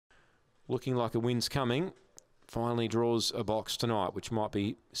looking like a win's coming. Finally draws a box tonight, which might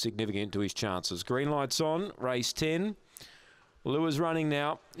be significant to his chances. Green light's on, race 10. Lure's running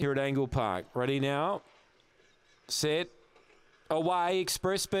now here at Angle Park. Ready now, set, away.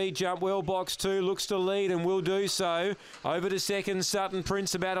 Express Speed jump well, box 2, looks to lead and will do so. Over to second, Sutton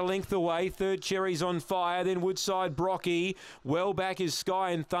Prince about a length away. Third, Cherry's on Fire. Then Woodside Brocky. Well back is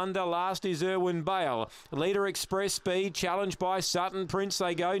Sky and Thunder. Last is Irwin Bale. Leader Express Speed, challenged by Sutton Prince.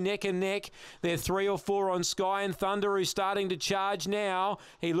 They go neck and neck. They're 3 or 4 on Sky and Thunder, who's starting to charge now.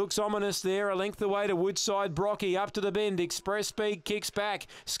 He looks ominous there. A length away to Woodside Brocky. Up to the bend. Express Speed kicks back.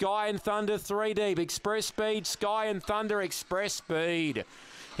 Sky and Thunder 3 deep. Express Speed, Sky and Thunder, Express Speed.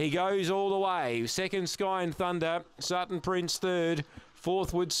 He goes all the way. Second, Sky and Thunder. Sutton Prince third.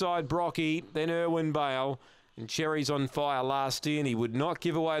 Fourth, Woodside Brocky. Then Irwin Bale. And Cherry's on Fire last in. He would not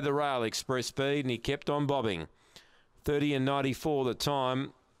give away the rail, Express Speed, and he kept on bobbing. 30 and 94 the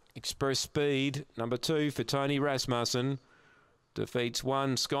time. Express Speed, number 2 for Tony Rasmussen. Defeats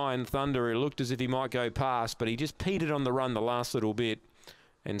 1, Sky and Thunder. It looked as if he might go past, but he just petered on the run the last little bit.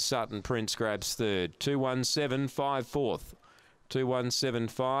 And Sutton Prince grabs third. 2-1-7-5 fourth.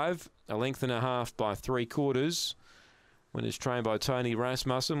 2-1-7-5, a length and a half by 3/4. Winners trained by Tony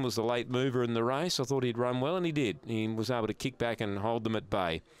Rasmussen, was the late mover in the race. I thought he'd run well, and he did. He was able to kick back and hold them at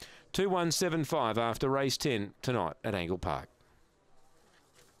bay. 2-1-7-5 after race 10 tonight at Angle Park.